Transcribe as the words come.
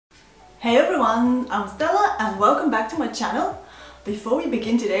Hey everyone, I'm Stella and welcome back to my channel. Before we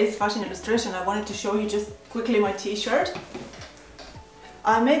begin today's fashion illustration, I wanted to show you just quickly my t-shirt.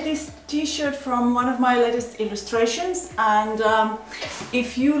 I made this t-shirt from one of my latest illustrations, and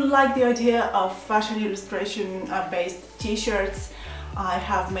if you like the idea of fashion illustration based t-shirts, I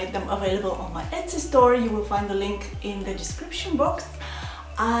have made them available on my Etsy store. You will find the link in the description box.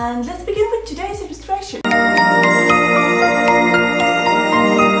 And let's begin with today's illustration.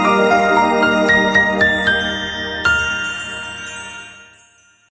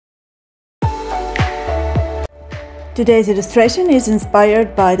 Today's illustration is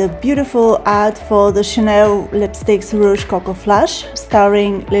inspired by the beautiful ad for the Chanel lipsticks Rouge Coco Flash,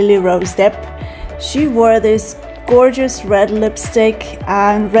 starring Lily Rose Depp. She wore this gorgeous red lipstick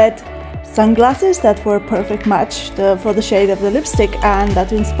and red sunglasses that were a perfect match for the shade of the lipstick, and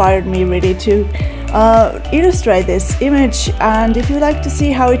that inspired me really to illustrate this image. And if you'd like to see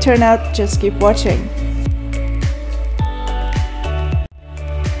how it turned out, just keep watching.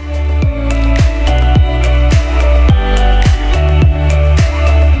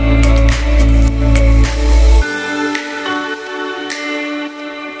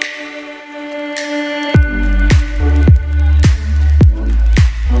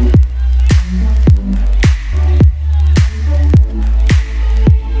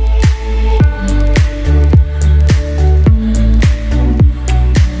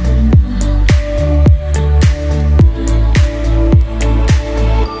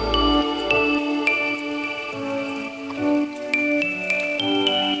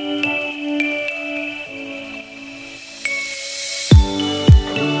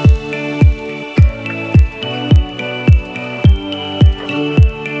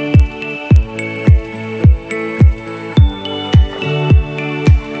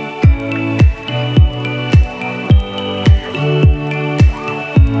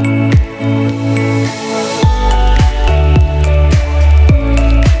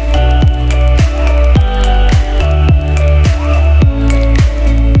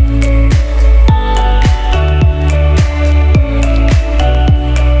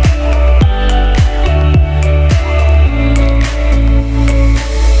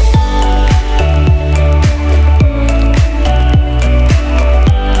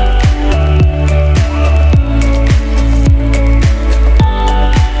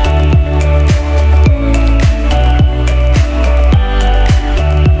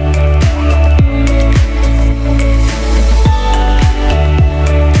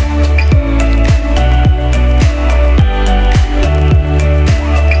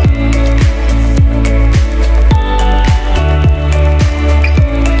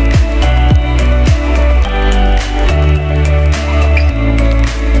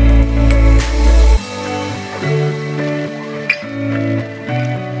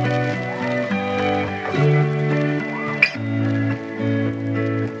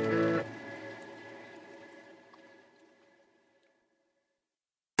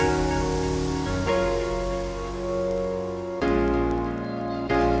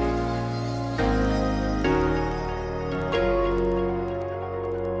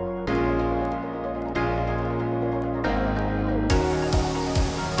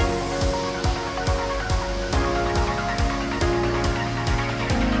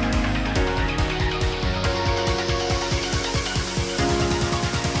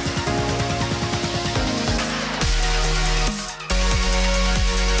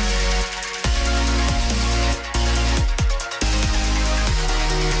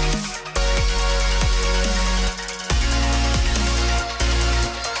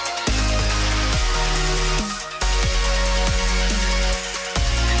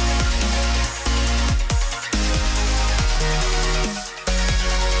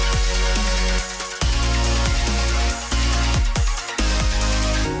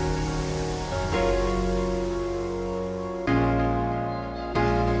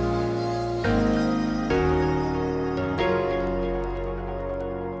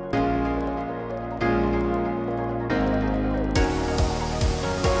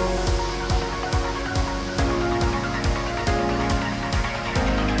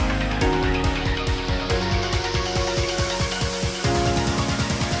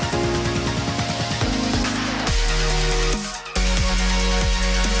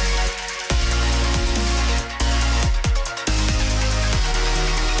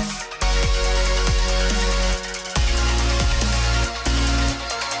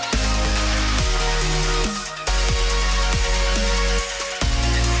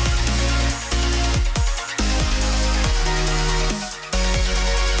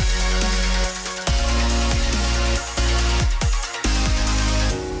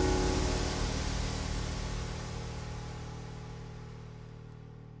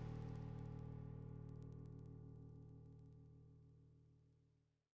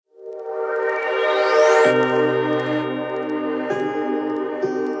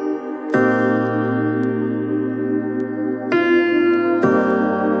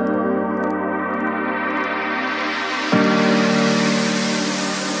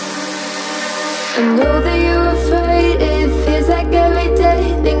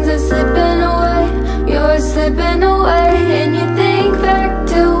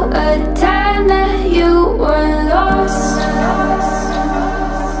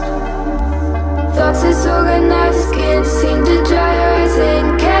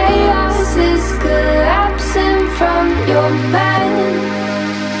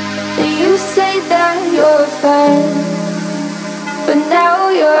 time, but now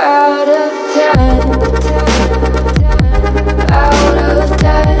you're out of time. Out of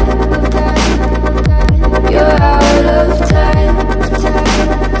time. You're out of time.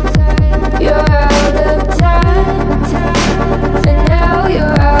 You're out of time. And now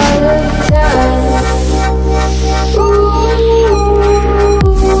you're out of time.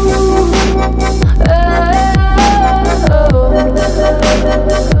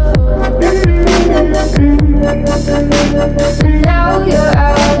 Now you're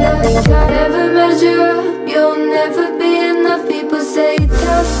out of time. Never measure up, you'll never be enough. People say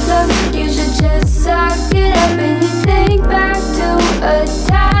tough love, you should just suck it up. And you think back to a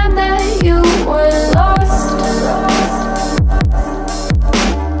time that you were lost.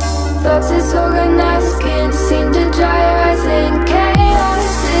 Thoughts is organized, can't seem to dry your eyes. And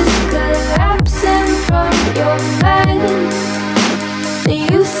chaos is collapsing from your mind.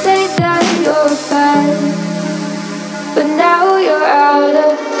 You say that you're fine, but now you're out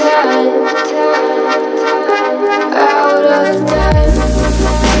of time. Out of time.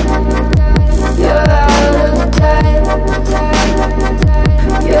 You're out of time.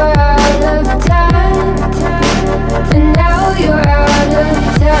 You're out of time. And now you're out of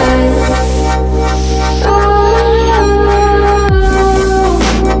time.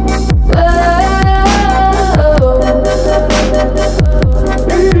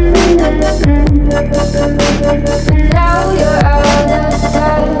 Now you're out of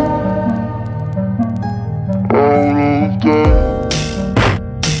time.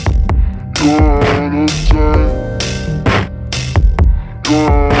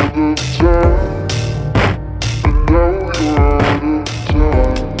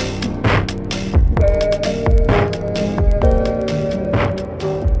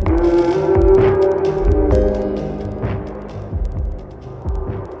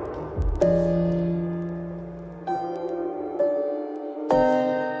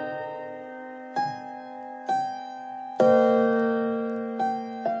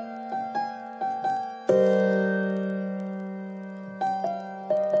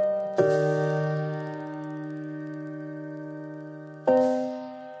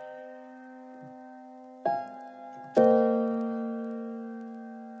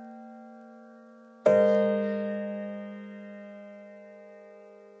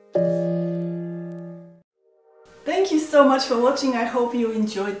 Thank you so much for watching. I hope you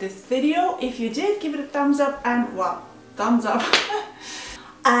enjoyed this video. If you did, give it a thumbs up, and wow, thumbs up.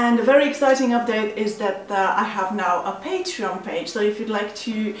 And a very exciting update is that I have now a Patreon page. So if you'd like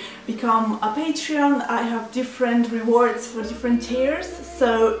to become a Patreon, I have different rewards for different tiers.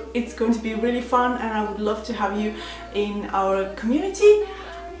 So it's going to be really fun, and I would love to have you in our community.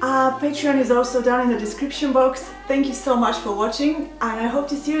 Patreon is also down in the description box. Thank you so much for watching, and I hope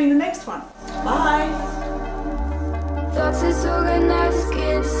to see you in the next one. Bye! Thoughts is organized,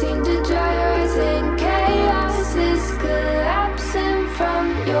 can't seem to dry your eyes. And chaos is collapsing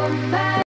from your mind.